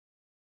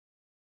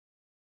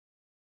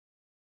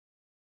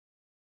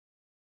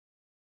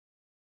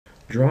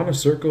Draw a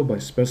circle by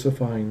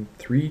specifying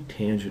 3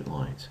 tangent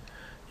lines.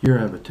 Here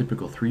I have a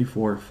typical 3,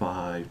 4,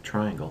 5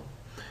 triangle,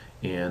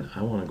 and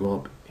I want to go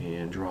up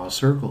and draw a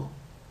circle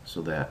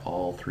so that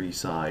all 3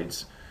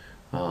 sides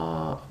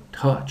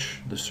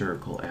touch the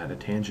circle at a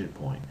tangent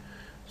point.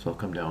 So I'll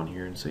come down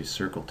here and say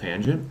circle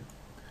tangent,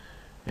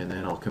 and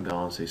then I'll come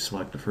down and say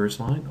select the first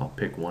line. I'll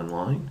pick one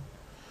line.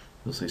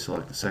 It'll say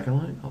select the second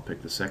line. I'll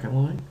pick the second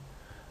line.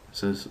 It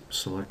says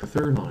select the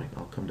third line.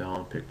 I'll come down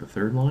and pick the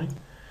third line,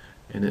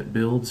 and it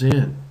builds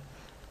in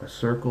a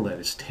circle that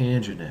is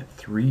tangent at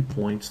 3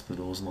 points to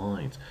those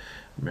lines.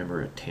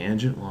 Remember, a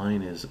tangent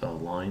line is a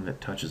line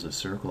that touches a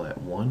circle at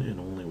one and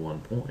only one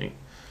point.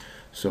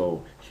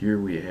 So here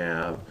we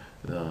have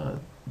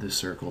this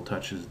circle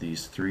touches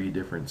these 3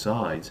 different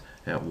sides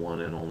at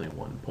one and only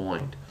one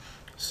point.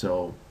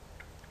 So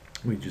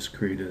we just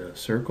created a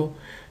circle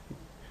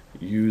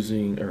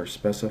using or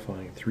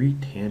specifying 3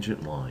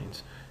 tangent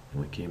lines,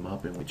 and we came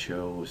up and we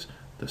chose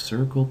the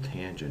circle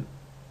tangent